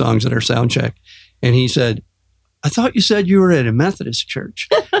played 3 songs at our sound check, and he said, I thought you said you were at a Methodist church.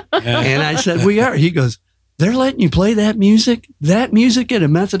 And I said, we are. He goes, they're letting you play that music at a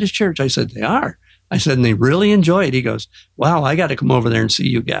Methodist church? I said, they are. I said, and they really enjoy it. He goes, wow, I got to come over there and see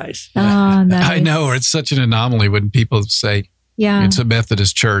you guys. Oh, nice. I know. It's such an anomaly when people say Yeah. it's a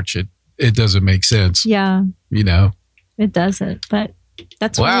Methodist church. It doesn't make sense. Yeah. It doesn't. But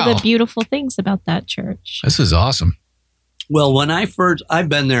that's one Wow. of the beautiful things about that church. This is awesome. Well, I've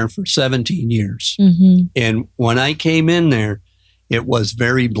been there for 17 years. Mm-hmm. And when I came in there, it was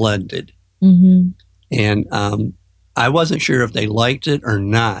very blended. Mm-hmm. And I wasn't sure if they liked it or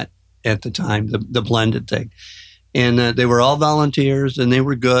not at the time, the blended thing. And they were all volunteers and they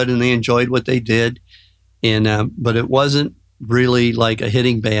were good and they enjoyed what they did. And but it wasn't really like a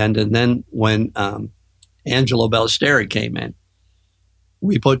hitting band. And then when Angelo Ballesteri came in,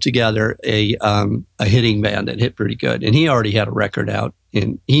 we put together a hitting band that hit pretty good. And he already had a record out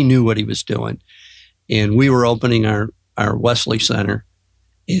and he knew what he was doing. And we were opening our Wesley Center.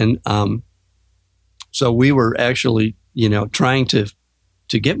 And so we were actually, trying to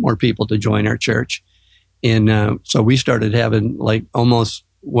get more people to join our church. And so we started having almost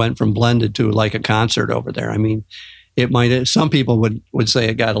went from blended to like a concert over there. I mean, some people would say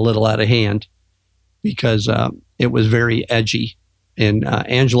it got a little out of hand because it was very edgy. And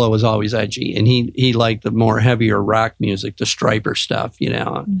Angelo was always edgy, and he liked the more heavier rock music, the Stryper stuff,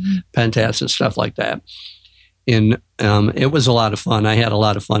 Mm-hmm. Pentatonic and stuff like that. And it was a lot of fun. I had a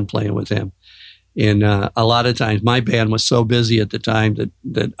lot of fun playing with him. And a lot of times my band was so busy at the time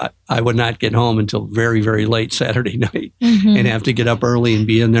that I would not get home until very, very late Saturday night Mm-hmm. and have to get up early and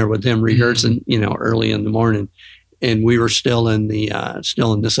be in there with him rehearsing, early in the morning. And we were still in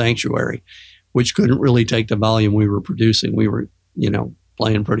the sanctuary, which couldn't really take the volume we were producing. We were,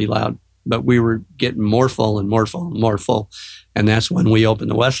 playing pretty loud, but we were getting more full and more full and more full. And that's when we opened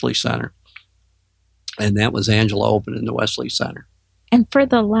the Wesley Center. And that was Angela opening the Wesley Center. And for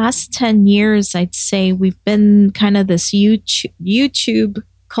the last 10 years, I'd say we've been kind of this YouTube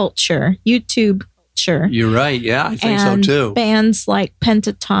culture. You're right. Yeah, I think And so too. Bands like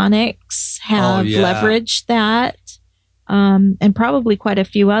Pentatonics have yeah. leveraged that, and probably quite a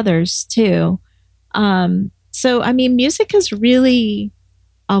few others too. So, I mean, music has really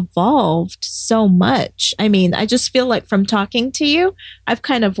evolved so much. I mean, I just feel like from talking to you, I've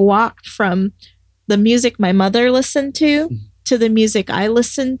kind of walked from the music my mother listened to the music I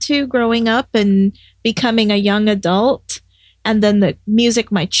listened to growing up and becoming a young adult. And then the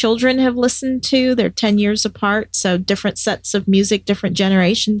music my children have listened to, they're 10 years apart. So different sets of music, different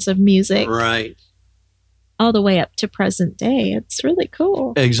generations of music, Right. all the way up to present day. It's really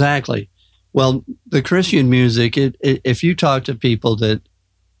cool. Exactly. Well, the Christian music, if you talk to people that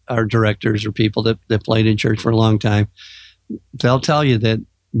are directors or people that played in church for a long time, they'll tell you that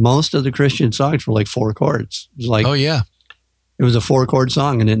most of the Christian songs were like 4 chords. It was like, Oh, yeah. it was a 4-chord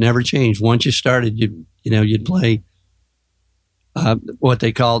song and it never changed. Once you started, you'd play what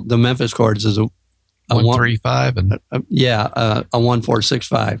they call the Memphis chords is a 1, 3, 5. And a 1, 4, 6,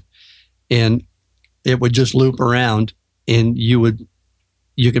 5. And it would just loop around and you would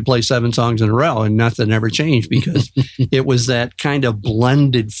you could play 7 songs in a row and nothing ever changed because it was that kind of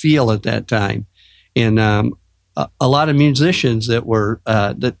blended feel at that time. And a lot of musicians that were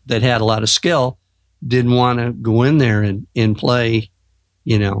that had a lot of skill didn't want to go in there and play,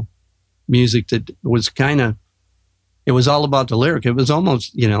 music that was it was all about the lyric. It was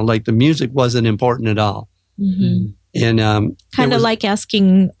almost, like the music wasn't important at all. Mm-hmm. And kind of like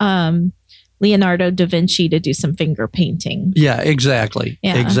asking Leonardo da Vinci to do some finger painting. Yeah, exactly.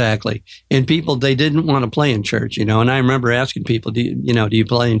 Yeah. Exactly. And people, they didn't want to play in church, and I remember asking people, do you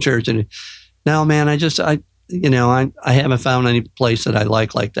play in church? And no, man, I haven't found any place that I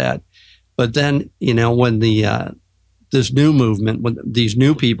like that. But then, when this new movement, when these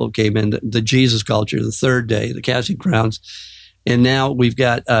new people came in, the Jesus culture, the Third Day, the Casting Crowns, and now we've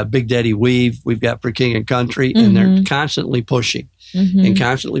got Big Daddy Weave, we've got For King and Country, and they're constantly pushing. Mm-hmm. And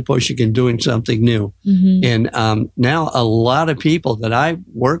constantly pushing and doing something new. Mm-hmm. And now a lot of people that I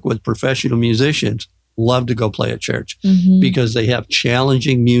work with, professional musicians, love to go play at church because they have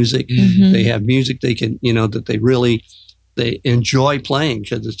challenging music. Mm-hmm. They have music they can, that they enjoy playing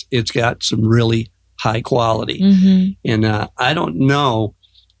because it's got some really high quality. Mm-hmm. And I don't know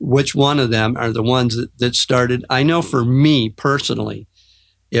which one of them are the ones that started. I know for me personally,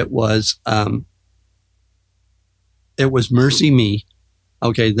 it was Mercy Me.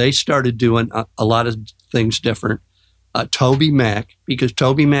 Okay, they started doing a lot of things different. Toby Mac, because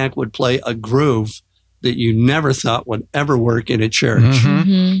Toby Mac would play a groove that you never thought would ever work in a church.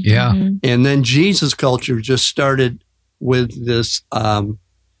 Mm-hmm. Mm-hmm. Yeah. Mm-hmm. And then Jesus culture just started with this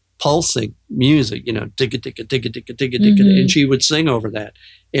pulsing music, ticka, ticka, ticka, ticka, ticka, ticka, and she would sing over that.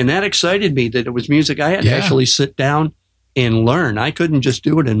 And that excited me that it was music I had to actually sit down and learn. I couldn't just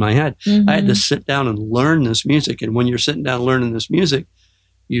do it in my head. Mm-hmm. I had to sit down and learn this music. And when you're sitting down learning this music,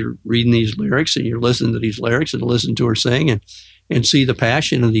 you're reading these lyrics and you're listening to these lyrics and listen to her sing and see the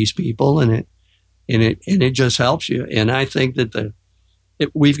passion of these people, and it just helps you. And I think that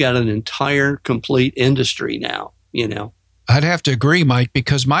we've got an entire complete industry now, I'd have to agree, Mike,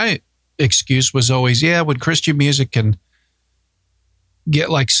 because my excuse was always, when Christian music can get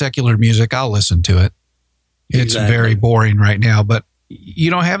like secular music, I'll listen to it. It's very boring right now, but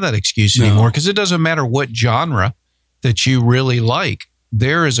you don't have that excuse anymore because it doesn't matter what genre that you really like.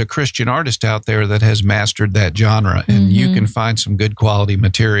 There is a Christian artist out there that has mastered that genre, and you can find some good quality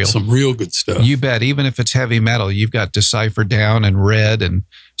material. Some real good stuff. You bet. Even if it's heavy metal, you've got Decipher Down and Red and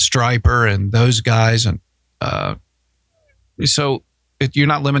Striper and those guys. And so you're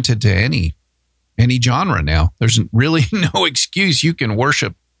not limited to any genre now. There's really no excuse. You can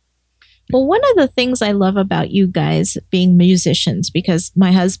worship. Well, one of the things I love about you guys being musicians, because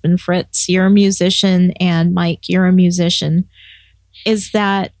my husband, Fritz, you're a musician, and Mike, you're a musician, is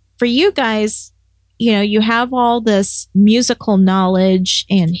that for you guys, you have all this musical knowledge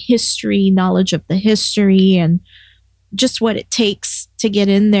and knowledge of the history and just what it takes to get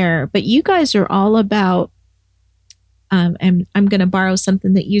in there. But you guys are all about, and I'm going to borrow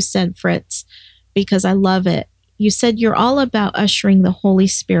something that you said, Fritz, because I love it. You said you're all about ushering the Holy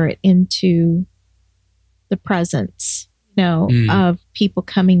Spirit into the presence, of people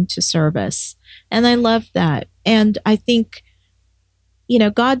coming to service. And I love that. And I think,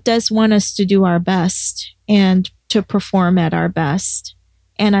 God does want us to do our best and to perform at our best.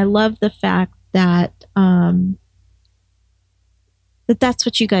 And I love the fact that that's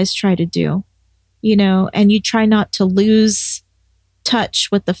what you guys try to do, and you try not to lose touch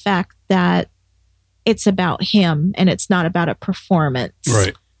with the fact that it's about him and it's not about a performance.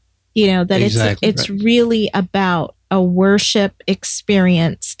 Right. That exactly it's really about a worship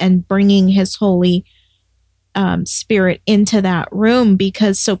experience and bringing his Holy Spirit into that room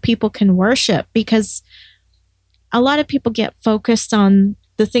so people can worship, because a lot of people get focused on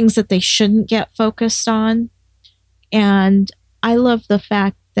the things that they shouldn't get focused on. And I love the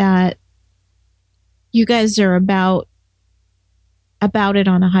fact that you guys are about it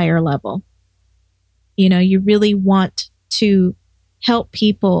on a higher level. You really want to help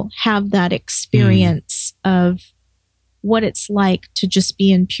people have that experience of what it's like to just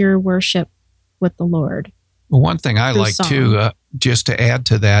be in pure worship with the Lord. Well, one thing I like too, just to add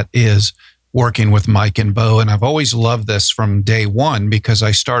to that, is working with Mike and Bo. And I've always loved this from day one because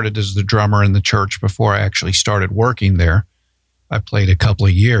I started as the drummer in the church before I actually started working there. I played a couple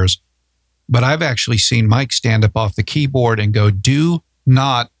of years, but I've actually seen Mike stand up off the keyboard and go, "Do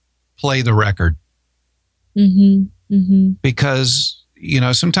not play the record." Mm-hmm. Mm-hmm. Because,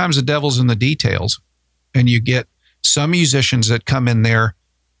 sometimes the devil's in the details, and you get some musicians that come in there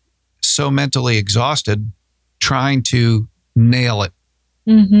so mentally exhausted trying to nail it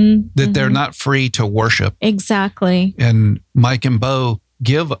that they're not free to worship. Exactly. And Mike and Bo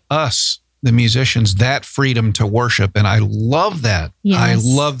give us, the musicians, that freedom to worship. And I love that. Yes. I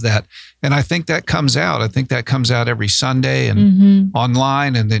love that. And I think that comes out. I think that comes out every Sunday and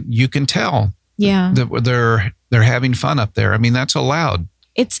online, and that you can tell that they're having fun up there. I mean, that's allowed.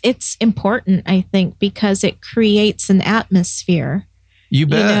 It's important, I think, because it creates an atmosphere. You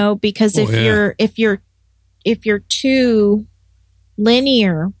bet. You know, because if you're too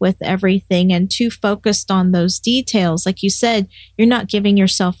linear with everything and too focused on those details, like you said, you're not giving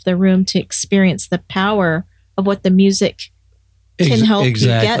yourself the room to experience the power of what the music can help you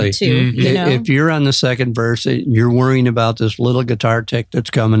get to. You know? If you're on the second verse, you're worrying about this little guitar tick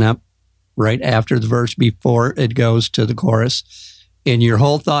that's coming up right after the verse before it goes to the chorus, and your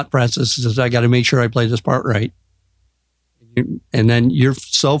whole thought process is, I got to make sure I play this part right. And then you're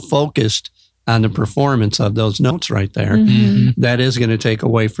so focused on the performance of those notes right there, that is going to take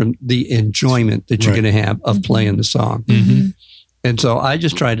away from the enjoyment that you're going to have of playing the song. And so I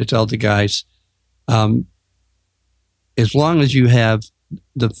just try to tell the guys, as long as you have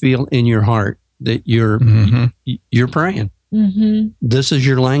the feel in your heart that you're praying, this is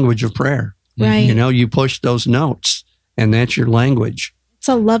your language of prayer. Right. You know, you push those notes, and that's your language. It's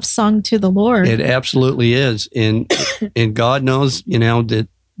a love song to the Lord. It absolutely is. And God knows, you know, that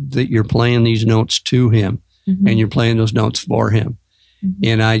you're playing these notes to him, and you're playing those notes for him.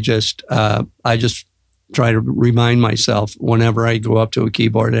 And I just try to remind myself whenever I go up to a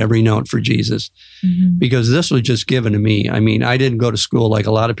keyboard, every note for Jesus, because this was just given to me. I mean, I didn't go to school like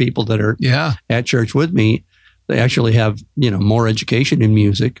a lot of people that are at church with me. They actually have, you know, more education in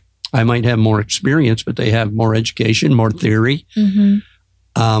music. I might have more experience, but they have more education, more theory.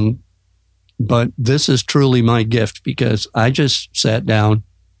 But this is truly my gift, because I just sat down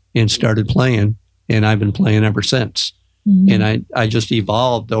and started playing, and I've been playing ever since. And I just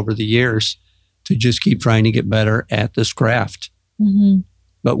evolved over the years to just keep trying to get better at this craft.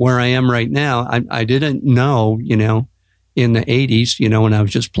 But where I am right now, I didn't know, you know, in the 80s, you know, when I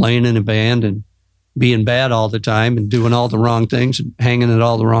was just playing in a band and being bad all the time and doing all the wrong things and hanging at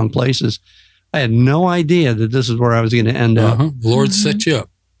all the wrong places, I had no idea that this is where I was going to end up. The Lord set you up.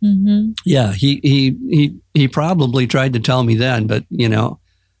 Yeah, he probably tried to tell me then, but, you know,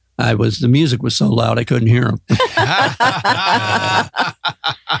 the music was so loud I couldn't hear him.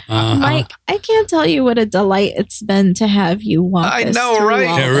 Mike, I can't tell you what a delight it's been to have you walk us through right?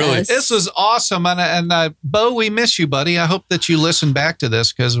 all really. this. was awesome. And Bo, we miss you, buddy. I hope that you listen back to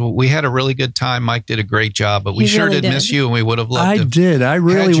this, because we had a really good time. Mike did a great job, but we sure really did miss you, and we would have loved I to did. I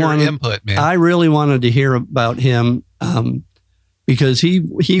really had your wanted input, man. I really wanted to hear about him, because he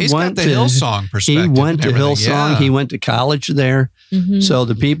He's went got the to Hillsong perspective. He went to and everything. Hillsong. Yeah. He went to college there. So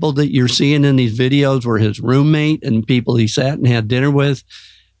the people that you're seeing in these videos were his roommate and people he sat and had dinner with.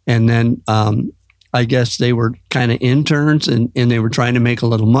 And then I guess they were kind of interns, and they were trying to make a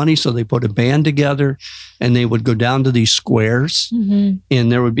little money. So they put a band together, and they would go down to these squares, and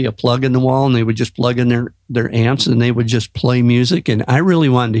there would be a plug in the wall, and they would just plug in their amps, and they would just play music. And I really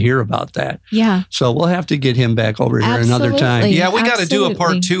wanted to hear about that. Yeah. So we'll have to get him back over here another time. Absolutely. Yeah, we got to do a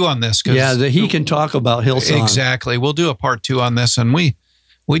part 2 on this. That he can talk about Hillsong. Exactly. We'll do a part 2 on this. And we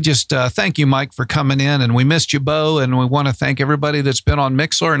just thank you, Mike, for coming in. And we missed you, Bo. And we want to thank everybody that's been on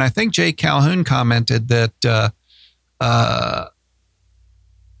Mixlr. And I think Jay Calhoun commented that,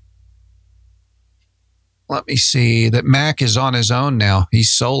 let me see, that Mac is on his own now. He's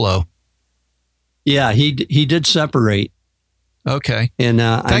solo. Yeah, he did separate. Okay. And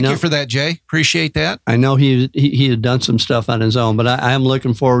thank you for that, Jay. Appreciate that. I know he had done some stuff on his own, but I am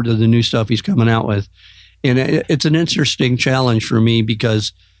looking forward to the new stuff he's coming out with. And it's an interesting challenge for me,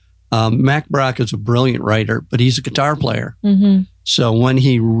 because Mac Brock is a brilliant writer, but he's a guitar player. So when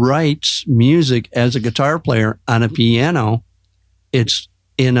he writes music as a guitar player on a piano, it's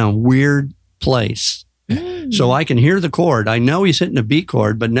in a weird place. So I can hear the chord. I know he's hitting a B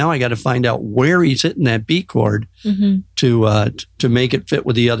chord, but now I got to find out where he's hitting that B chord to make it fit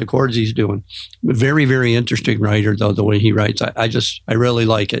with the other chords he's doing. Very, very interesting writer, though, the way he writes. I really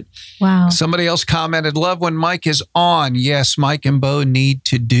like it. Wow. Somebody else commented, love when Mike is on. Yes, Mike and Bo need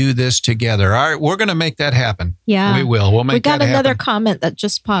to do this together. All right, we're going to make that happen. Yeah. We will. We'll make that happen. We got another comment that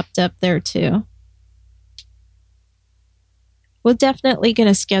just popped up there, too. We're definitely going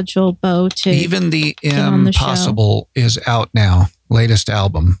to schedule Bo to Even the on the Impossible is out now. Latest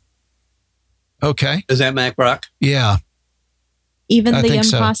album. Okay. Is that Mac Brock? Yeah. Even I the think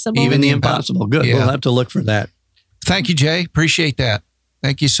so. Impossible. Even the Impossible. Good. Yeah. We'll have to look for that. Thank you, Jay. Appreciate that.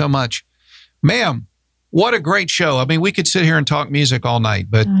 Thank you so much. Ma'am, what a great show. I mean, we could sit here and talk music all night,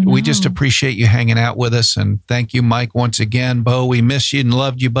 but we just appreciate you hanging out with us. And thank you, Mike, once again. Bo, we miss you and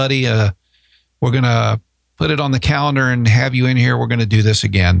loved you, buddy. We're going to put it on the calendar and have you in here. We're going to do this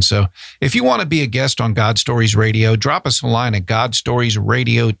again. So if you want to be a guest on God Stories Radio, drop us a line at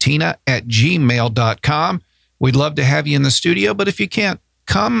godstoriesradiotina@gmail.com. We'd love to have you in the studio, but if you can't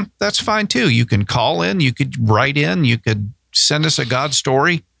come, that's fine too. You can call in, you could write in, you could send us a God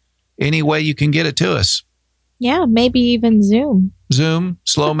story. Any way you can get it to us. Yeah, maybe even Zoom. Zoom,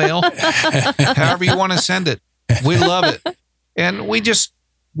 slow mail, however you want to send it. We love it. And we just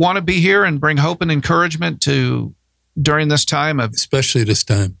want to be here and bring hope and encouragement to during this time of Especially this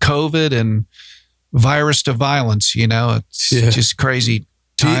time. COVID and virus to violence. You know, it's just crazy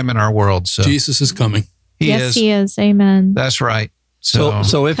time in our world. So Jesus is coming. He is. Amen. That's right. So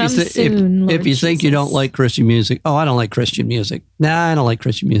if you Come soon, if you think you Jesus. don't like Christian music, I don't like Christian music. Nah, I don't like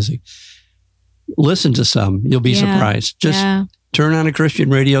Christian music. Listen to some. You'll be surprised. Just turn on a Christian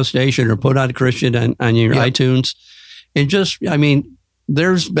radio station or put on a Christian on your iTunes. And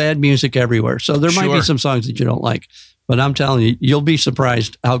there's bad music everywhere. So there might be some songs that you don't like. But I'm telling you, you'll be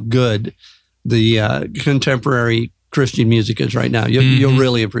surprised how good the contemporary Christian music is right now. You'll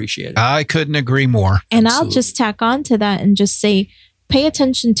really appreciate it. I couldn't agree more. And I'll just tack on to that and just say, pay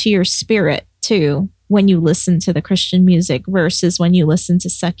attention to your spirit too when you listen to the Christian music versus when you listen to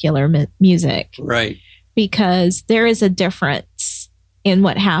secular music. Right. Because there is a difference in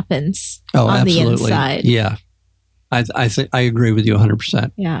what happens on the inside. Yeah. I agree with you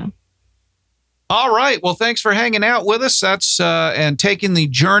 100%. Yeah. All right. Well, thanks for hanging out with us. That's and taking the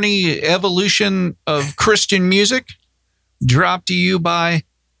journey evolution of Christian music. Dropped to you by,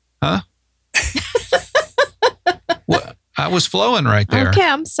 Well, I was flowing right there. Okay,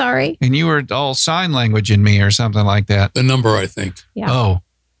 I'm sorry. And you were all sign language in me or something like that. The number, I think. Yeah. Oh,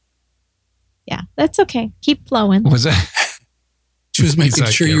 Yeah, that's okay. Keep flowing. was that? She was making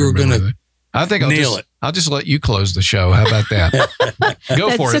sure you were going to I think nail it. I'll just let you close the show. How about that? Go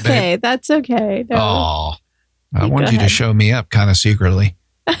That's for it, okay. babe. That's okay. No, Oh, I You wanted go you to ahead. show me up kind of secretly.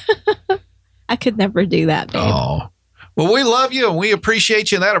 I could never do that, babe. Oh. Well, we love you and we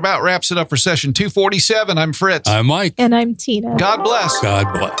appreciate you. That about wraps it up for session 247. I'm Fritz. I'm Mike. And I'm Tina. God bless.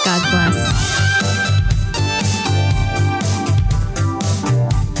 God bless. God bless.